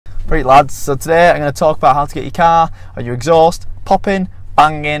Right lads, so today I'm going to talk about how to get your car or your exhaust popping,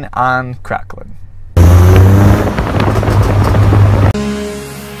 banging and crackling.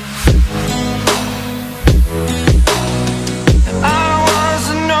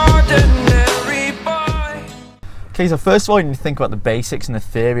 Okay, so first of all you need to think about the basics and the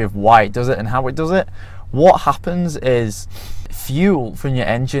theory of why it does it and how it does it. What happens is fuel from your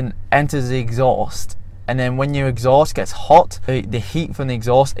engine enters the exhaust, and then when your exhaust gets hot, the heat from the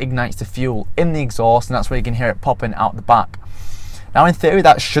exhaust ignites the fuel in the exhaust, and that's where you can hear it popping out the back. Now in theory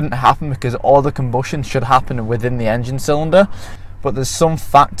that shouldn't happen because all the combustion should happen within the engine cylinder, but there's some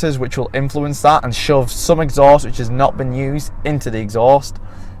factors which will influence that and shove some exhaust which has not been used into the exhaust.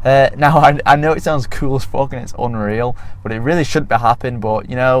 Now I know it sounds cool as fuck and it's unreal, but it really shouldn't be happening, but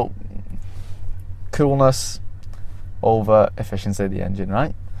you know, coolness over efficiency of the engine,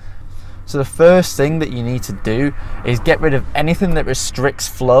 right? So the first thing that you need to do is get rid of anything that restricts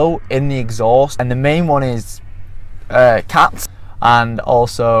flow in the exhaust, and the main one is cats and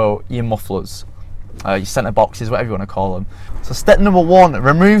also your mufflers, your center boxes, whatever you want to call them. So step number one,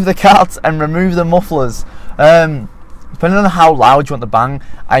 remove the cats and remove the mufflers. Depending on how loud you want the bang.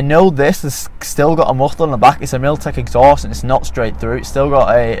 I know this has still got a muffler on the back. It's a Miltech exhaust and it's not straight through. It's still got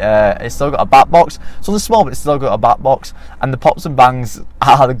a back box. So it's small, but it's still got a back box. And the pops and bangs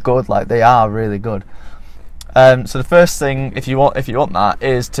are good, like they are really good. So the first thing, if you want that,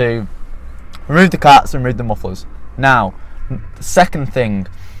 is to remove the cats and remove the mufflers. Now, the second thing,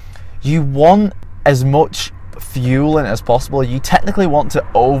 you want as much fuel in it as possible. You technically want to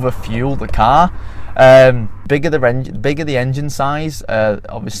over fuel the car. Bigger the engine size,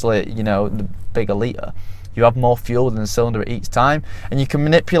 obviously, you know, the bigger litre, you have more fuel in the cylinder at each time, and you can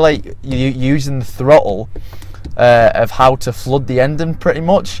manipulate using the throttle of how to flood the engine pretty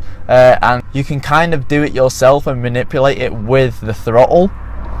much, and you can kind of do it yourself and manipulate it with the throttle.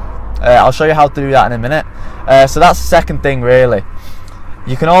 I'll show you how to do that in a minute. So that's the second thing really.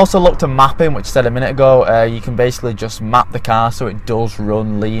 You can also look to mapping, which I said a minute ago. You can basically just map the car so it does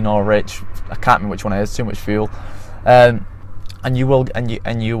run lean or rich. I can't remember which one it is. Too much fuel, and you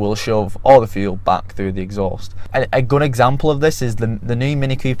will shove all the fuel back through the exhaust. A good example of this is the new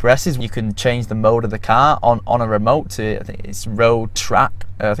Mini Cooper S's. You can change the mode of the car on a remote to, I think it's road track.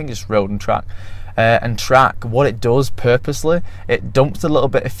 I think it's road and track. And track, what it does purposely, it dumps a little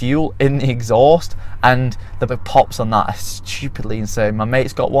bit of fuel in the exhaust, and the big pops on that are stupidly insane. My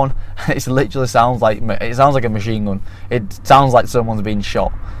mate's got one. It literally sounds like a machine gun. It sounds like someone's been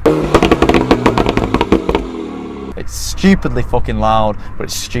shot. It's stupidly fucking loud, but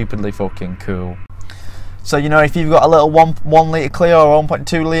it's stupidly fucking cool. So you know, if you've got a little 1 litre Clio or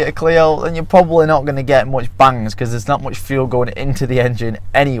 1.2 litre Clio, then you're probably not going to get much bangs because there's not much fuel going into the engine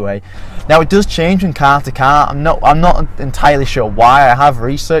anyway. Now it does change from car to car. I'm not entirely sure why. I have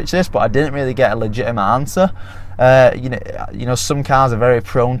researched this, but I didn't really get a legitimate answer. You know, some cars are very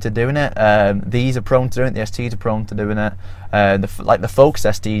prone to doing it. These are prone to doing it. The STs are prone to doing it. Like the Focus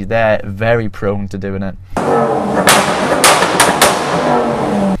STs, they're very prone to doing it.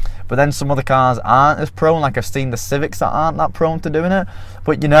 But then some other cars aren't as prone, like I've seen the Civics that aren't that prone to doing it.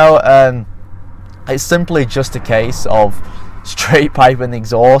 But you know, it's simply just a case of straight piping the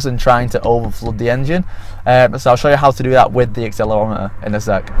exhaust and trying to overflood the engine. So I'll show you how to do that with the accelerometer in a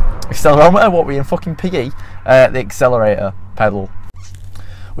sec. Accelerometer? What, were you in fucking PE? The accelerator pedal.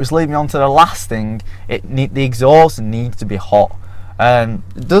 Which leads me on to the last thing. The exhaust needs to be hot.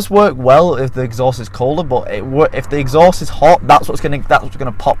 It does work well if the exhaust is colder, but if the exhaust is hot, that's what's gonna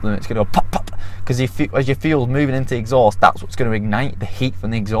pop them. It's gonna go pop pop, because as your fuel's moving into the exhaust, that's what's gonna ignite the heat from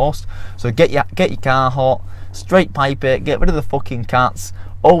the exhaust. So get your car hot, straight pipe it, get rid of the fucking cats,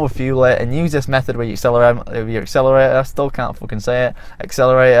 overfuel it, and use this method where you accelerator. I still can't fucking say it.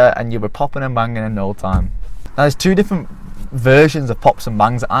 Accelerator, and you'll be popping and banging in no time. Now there's two different versions of pops and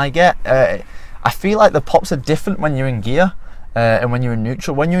bangs that I get. I feel like the pops are different when you're in gear. And when you're in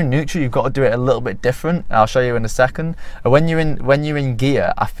neutral. When you're in neutral, you've got to do it a little bit different. I'll show you in a second. When you're in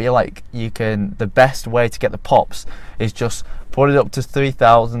gear, I feel like the best way to get the pops is just put it up to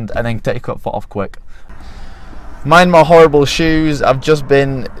 3,000 and then take your foot off quick. Mind my horrible shoes. I've just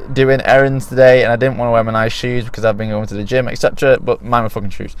been doing errands today and I didn't want to wear my nice shoes because I've been going to the gym, etc. But mind my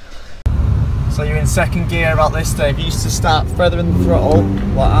fucking shoes. So you're in second gear about this stage. You used to start feathering the throttle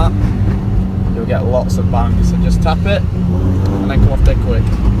like that. You'll get lots of bangs. So just tap it and then come off dead quick.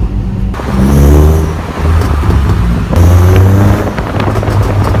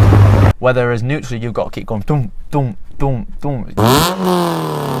 Whether as neutral, you've got to keep going dum dum dum dum.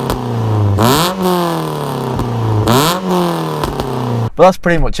 But that's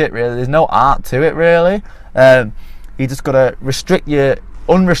pretty much it really. There's no art to it really. You just got to restrict your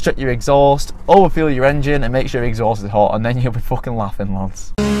unrestrict your exhaust, overfuel your engine, and make sure your exhaust is hot, and then you'll be fucking laughing,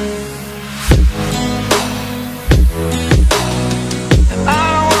 lads.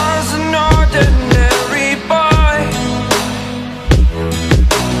 I was an ordinary boy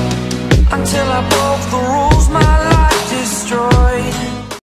until I broke the rules.